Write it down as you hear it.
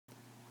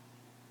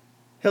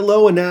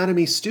Hello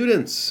anatomy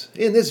students!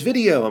 In this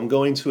video I'm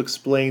going to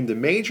explain the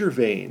major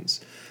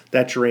veins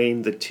that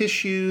drain the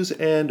tissues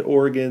and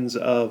organs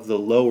of the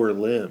lower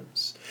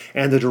limbs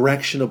and the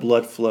direction of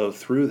blood flow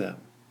through them.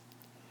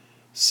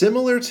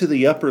 Similar to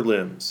the upper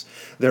limbs,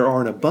 there are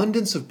an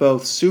abundance of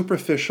both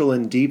superficial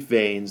and deep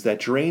veins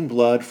that drain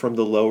blood from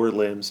the lower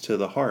limbs to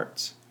the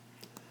heart.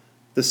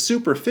 The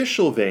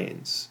superficial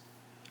veins,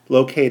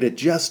 located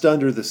just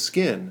under the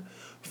skin,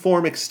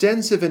 form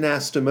extensive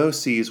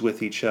anastomoses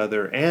with each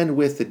other and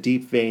with the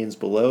deep veins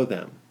below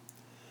them.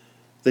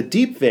 The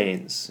deep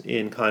veins,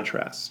 in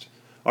contrast,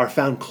 are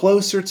found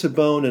closer to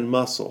bone and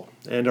muscle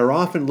and are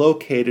often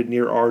located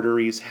near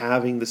arteries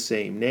having the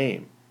same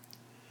name.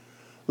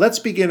 Let's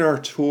begin our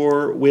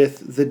tour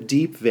with the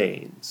deep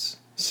veins,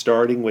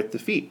 starting with the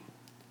feet.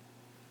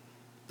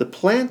 The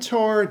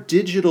plantar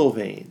digital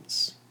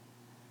veins,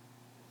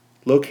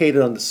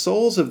 located on the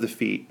soles of the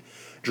feet,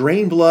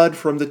 drain blood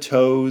from the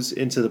toes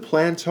into the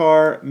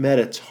plantar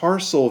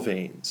metatarsal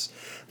veins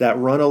that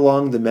run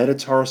along the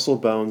metatarsal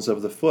bones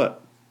of the foot.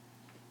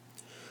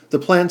 The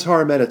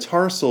plantar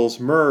metatarsals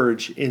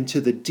merge into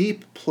the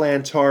deep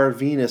plantar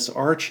venous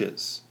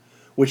arches,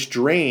 which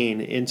drain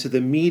into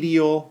the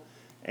medial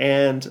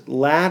and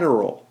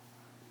lateral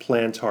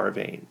plantar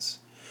veins,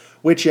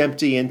 which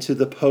empty into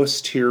the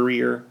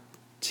posterior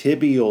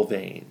tibial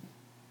vein.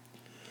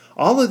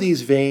 All of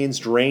these veins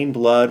drain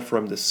blood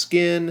from the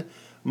skin,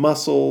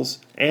 muscles,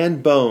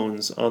 and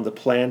bones on the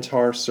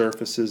plantar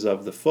surfaces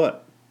of the foot.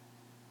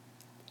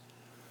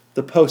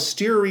 The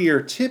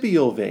posterior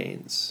tibial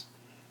veins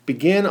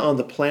begin on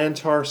the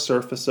plantar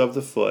surface of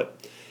the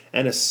foot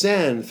and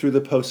ascend through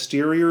the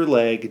posterior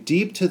leg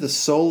deep to the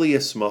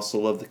soleus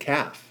muscle of the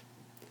calf.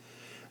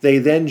 They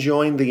then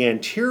join the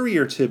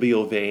anterior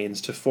tibial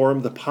veins to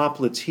form the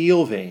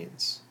popliteal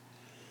veins.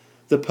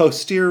 The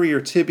posterior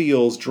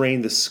tibials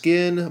drain the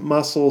skin,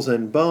 muscles,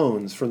 and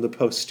bones from the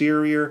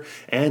posterior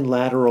and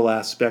lateral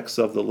aspects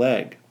of the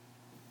leg.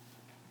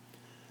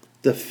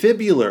 The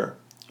fibular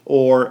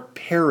or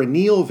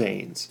perineal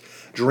veins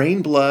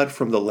drain blood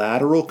from the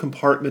lateral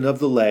compartment of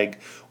the leg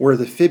where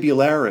the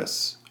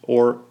fibularis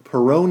or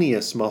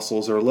peroneus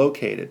muscles are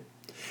located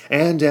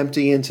and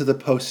empty into the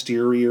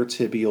posterior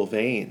tibial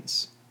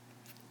veins.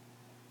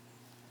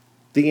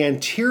 The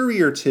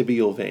anterior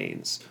tibial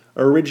veins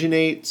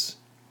originate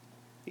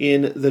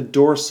in the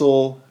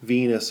dorsal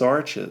venous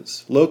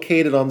arches,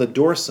 located on the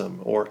dorsum,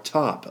 or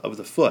top, of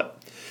the foot,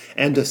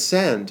 and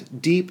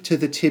ascend deep to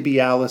the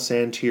tibialis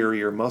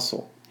anterior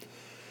muscle.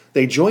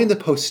 They join the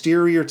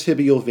posterior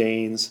tibial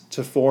veins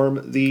to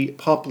form the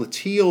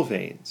popliteal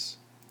veins.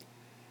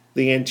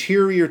 The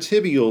anterior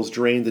tibials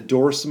drain the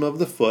dorsum of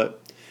the foot,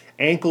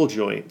 ankle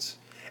joint,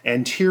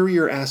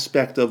 anterior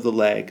aspect of the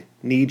leg,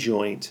 knee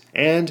joint,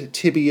 and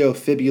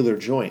tibiofibular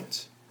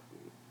joint.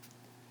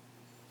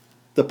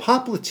 The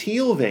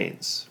popliteal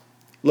veins,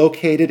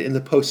 located in the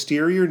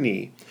posterior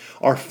knee,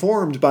 are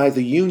formed by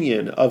the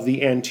union of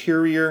the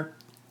anterior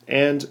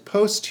and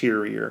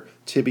posterior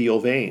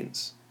tibial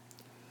veins.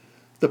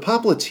 The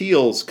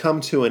popliteals come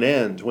to an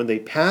end when they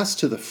pass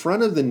to the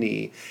front of the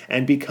knee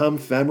and become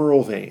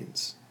femoral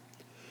veins.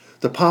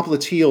 The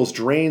popliteals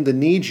drain the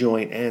knee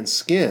joint and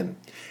skin,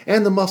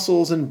 and the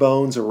muscles and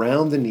bones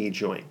around the knee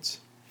joint.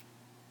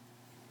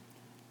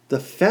 The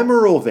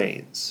femoral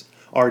veins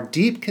are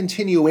deep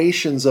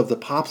continuations of the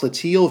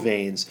popliteal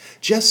veins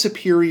just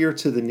superior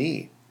to the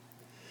knee.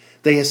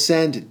 They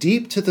ascend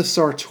deep to the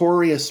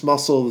sartorius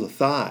muscle of the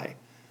thigh.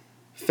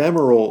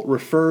 Femoral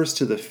refers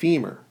to the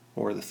femur,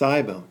 or the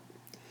thigh bone,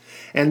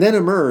 and then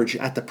emerge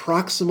at the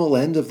proximal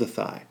end of the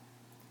thigh.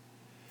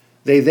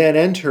 They then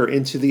enter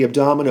into the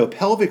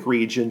abdominopelvic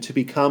region to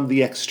become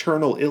the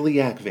external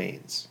iliac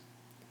veins.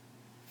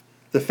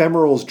 The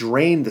femorals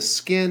drain the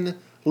skin,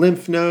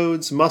 lymph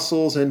nodes,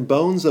 muscles, and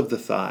bones of the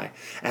thigh,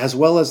 as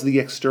well as the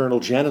external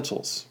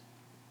genitals.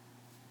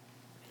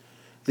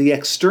 The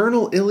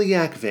external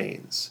iliac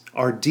veins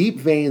are deep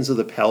veins of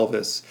the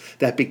pelvis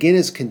that begin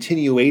as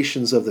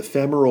continuations of the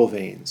femoral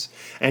veins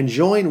and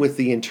join with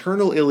the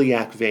internal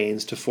iliac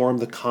veins to form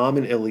the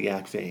common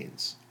iliac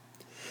veins.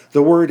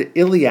 The word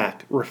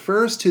iliac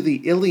refers to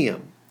the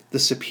ilium, the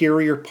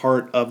superior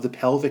part of the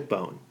pelvic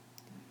bone.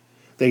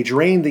 They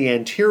drain the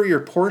anterior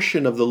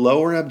portion of the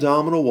lower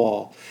abdominal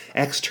wall,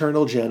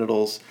 external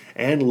genitals,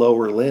 and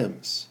lower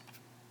limbs.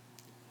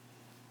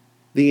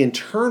 The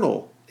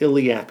internal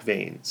iliac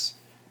veins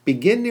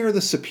begin near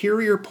the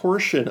superior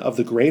portion of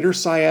the greater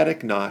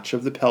sciatic notch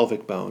of the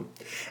pelvic bone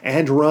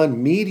and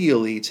run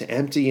medially to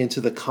empty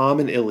into the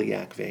common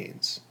iliac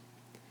veins.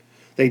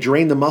 They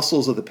drain the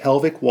muscles of the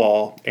pelvic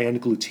wall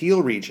and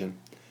gluteal region,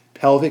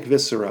 pelvic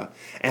viscera,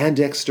 and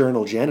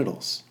external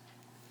genitals.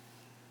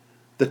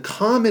 The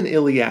common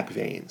iliac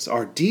veins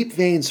are deep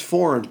veins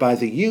formed by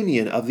the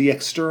union of the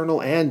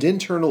external and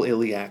internal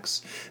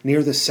iliacs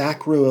near the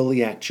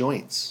sacroiliac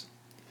joints.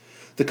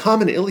 The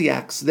common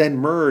iliacs then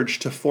merge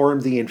to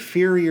form the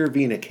inferior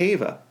vena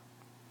cava,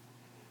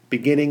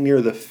 beginning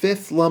near the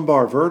fifth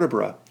lumbar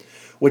vertebra,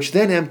 which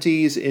then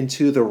empties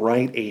into the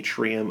right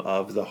atrium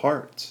of the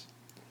heart.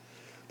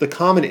 The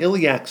common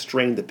iliacs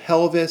drain the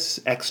pelvis,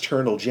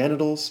 external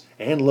genitals,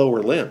 and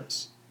lower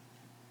limbs.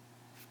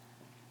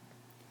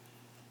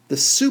 The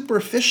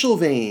superficial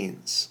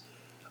veins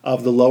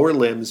of the lower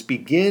limbs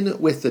begin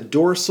with the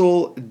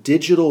dorsal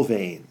digital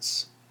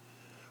veins,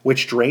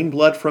 which drain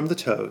blood from the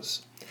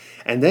toes,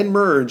 and then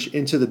merge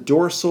into the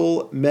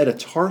dorsal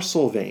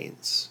metatarsal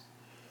veins,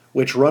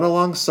 which run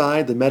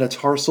alongside the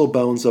metatarsal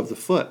bones of the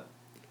foot.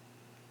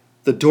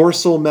 The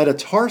dorsal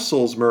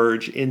metatarsals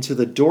merge into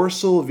the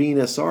dorsal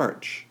venous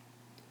arch.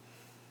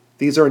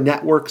 These are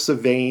networks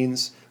of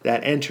veins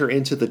that enter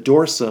into the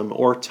dorsum,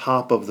 or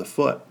top of the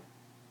foot.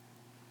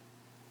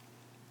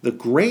 The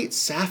great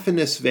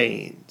saphenous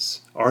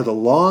veins are the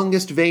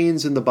longest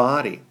veins in the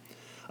body,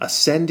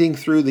 ascending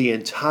through the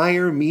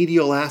entire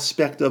medial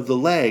aspect of the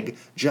leg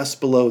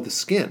just below the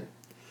skin,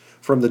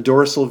 from the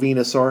dorsal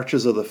venous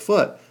arches of the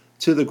foot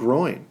to the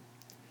groin.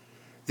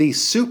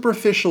 These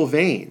superficial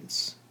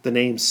veins, the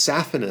name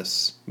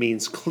saphenous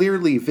means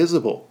clearly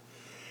visible,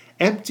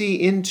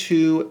 empty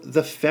into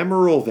the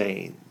femoral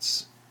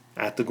veins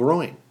at the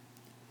groin.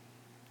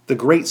 The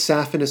great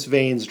saphenous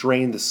veins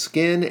drain the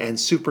skin and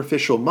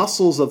superficial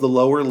muscles of the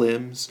lower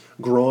limbs,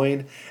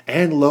 groin,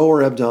 and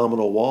lower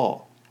abdominal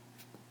wall.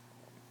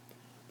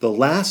 The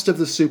last of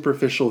the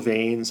superficial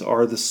veins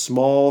are the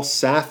small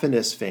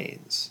saphenous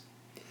veins.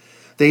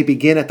 They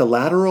begin at the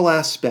lateral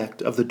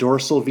aspect of the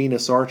dorsal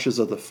venous arches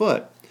of the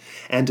foot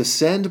and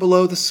descend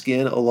below the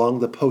skin along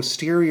the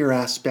posterior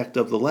aspect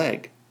of the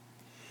leg.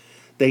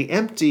 They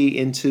empty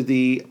into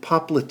the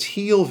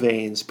popliteal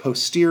veins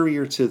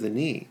posterior to the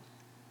knee.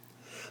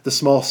 The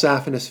small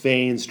saphenous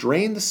veins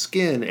drain the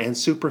skin and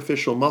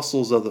superficial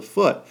muscles of the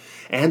foot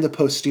and the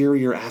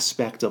posterior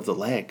aspect of the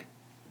leg.